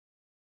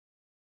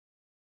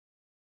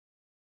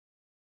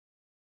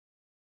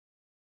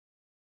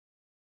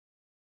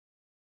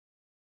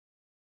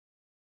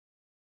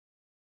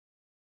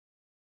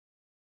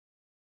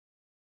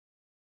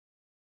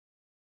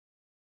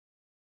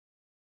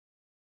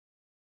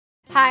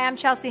Hi, I'm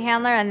Chelsea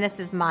Handler, and this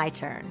is my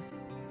turn.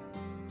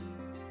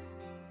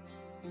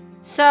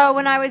 So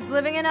when I was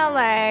living in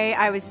LA,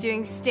 I was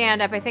doing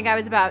stand-up. I think I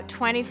was about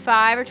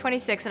 25 or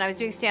 26, and I was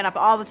doing stand-up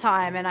all the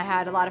time. And I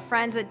had a lot of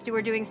friends that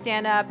were doing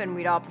stand-up, and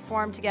we'd all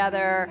perform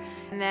together.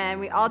 And then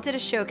we all did a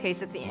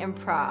showcase at the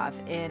Improv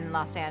in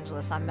Los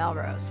Angeles on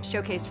Melrose.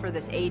 Showcase for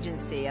this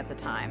agency at the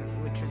time,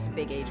 which was a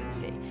big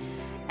agency.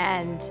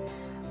 And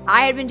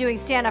I had been doing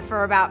stand-up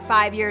for about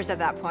 5 years at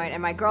that point,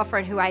 and my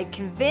girlfriend, who I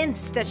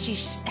convinced that she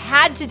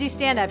had to do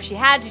stand-up, she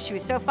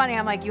was so funny,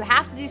 I'm like, you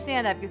have to do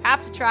stand-up, you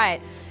have to try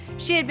it.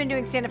 She had been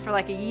doing stand-up for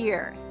like a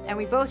year, and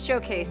we both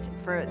showcased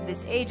for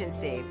this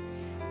agency,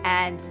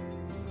 and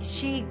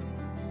she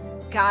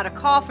got a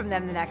call from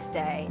them the next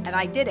day, and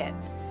I did it.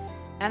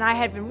 And I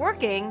had been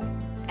working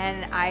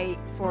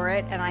for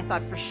it, and I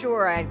thought for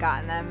sure I had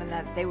gotten them and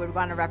that they would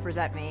want to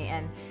represent me.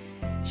 And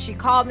she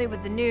called me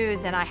with the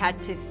news, and I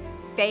had to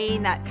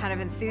feign that kind of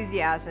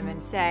enthusiasm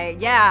and say,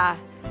 yeah,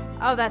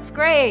 oh, that's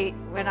great,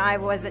 when I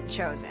wasn't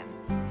chosen.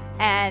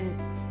 And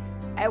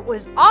it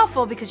was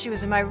awful because she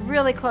was my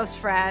really close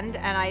friend,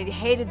 and I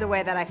hated the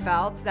way that I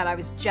felt, that I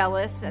was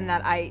jealous and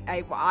that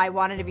I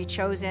wanted to be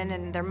chosen,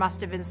 and there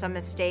must have been some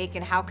mistake,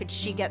 and how could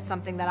she get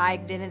something that I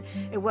didn't?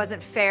 It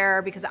wasn't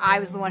fair because I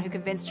was the one who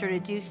convinced her to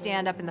do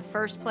stand-up in the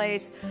first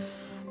place.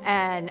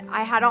 And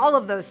I had all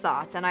of those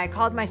thoughts, and I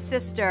called my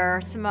sister,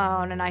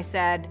 Simone, and I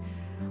said,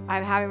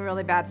 I'm having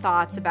really bad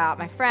thoughts about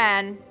my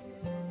friend.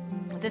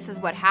 This is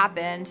what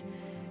happened.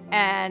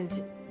 And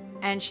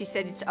she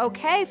said, it's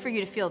okay for you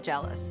to feel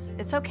jealous.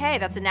 It's okay,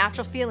 that's a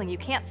natural feeling. You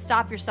can't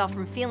stop yourself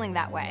from feeling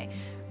that way.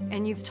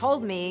 And you've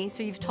told me,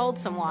 so you've told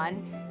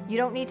someone. You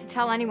don't need to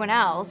tell anyone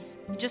else.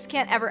 You just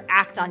can't ever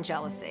act on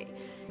jealousy.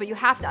 But you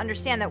have to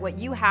understand that what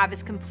you have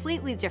is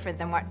completely different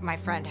than what my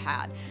friend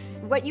had.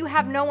 What you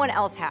have, no one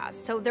else has.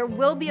 So there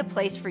will be a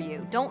place for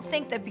you. Don't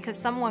think that because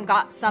someone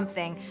got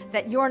something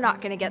that you're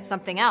not gonna get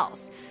something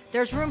else.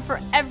 There's room for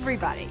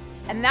everybody.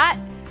 And that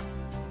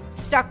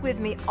stuck with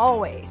me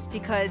always,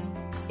 because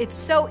it's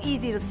so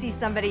easy to see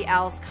somebody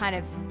else kind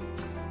of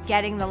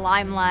getting the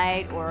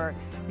limelight, or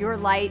your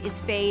light is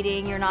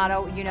fading, you're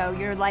not,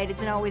 your light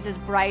isn't always as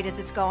bright as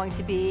it's going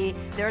to be.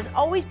 There's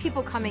always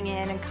people coming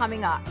in and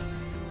coming up.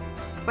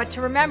 But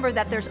to remember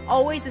that there's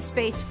always a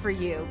space for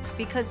you,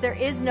 because there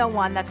is no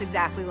one that's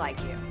exactly like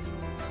you.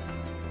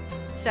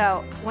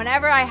 So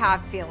whenever I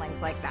have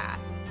feelings like that,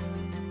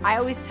 I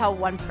always tell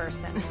one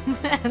person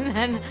and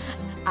then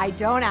I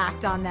don't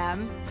act on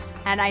them,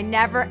 and I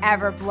never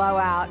ever blow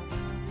out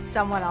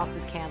someone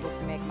else's candle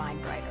to make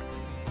mine brighter.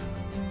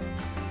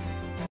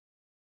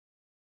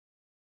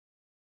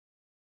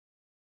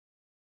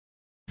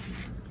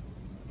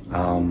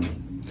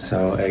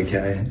 So AK,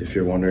 if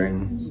you're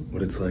wondering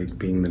what it's like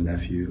being the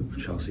nephew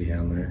of Chelsea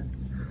Handler,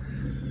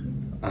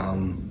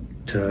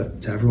 to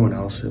everyone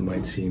else it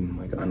might seem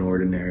like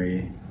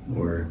unordinary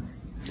or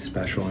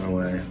special in a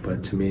way,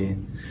 but to me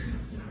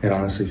it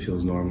honestly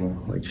feels normal.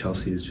 Like,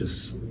 Chelsea is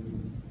just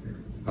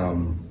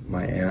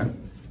my aunt,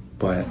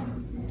 but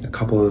a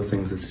couple of the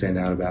things that stand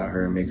out about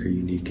her and make her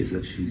unique is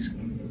that she's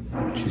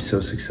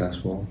so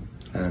successful,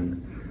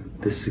 and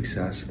this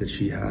success that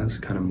she has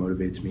kind of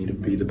motivates me to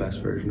be the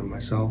best version of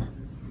myself.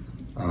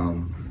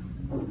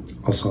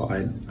 Also,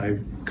 I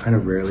kind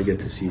of rarely get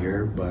to see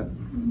her, but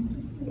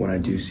when I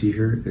do see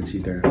her, it's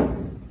either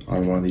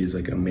on one of these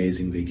like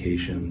amazing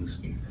vacations.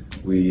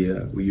 We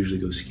usually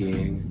go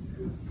skiing,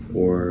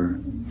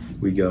 or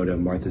we go to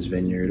Martha's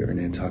Vineyard or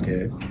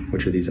Nantucket,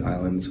 which are these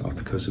islands off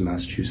the coast of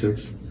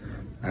Massachusetts,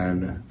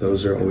 and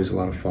those are always a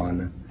lot of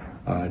fun.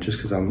 Just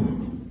because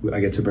I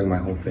get to bring my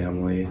whole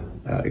family,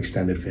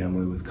 extended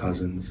family with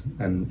cousins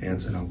and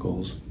aunts and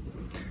uncles,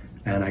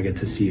 and I get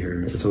to see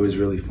her. It's always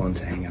really fun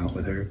to hang out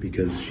with her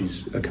because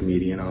she's a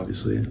comedian,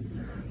 obviously,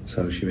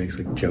 so she makes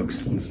like jokes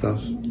and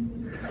stuff.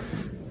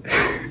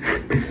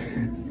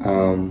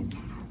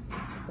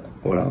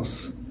 What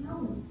else?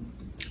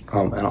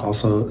 And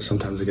also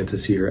sometimes I get to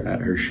see her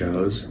at her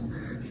shows,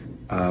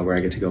 where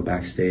I get to go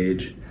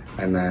backstage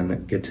and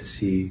then get to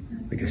see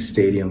like a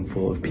stadium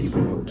full of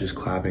people just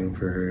clapping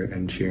for her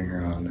and cheering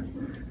her on,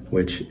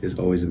 which is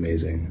always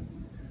amazing.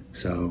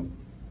 So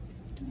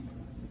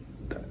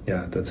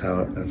yeah, that's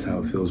how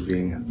it feels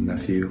being a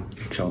nephew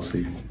of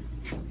Chelsea.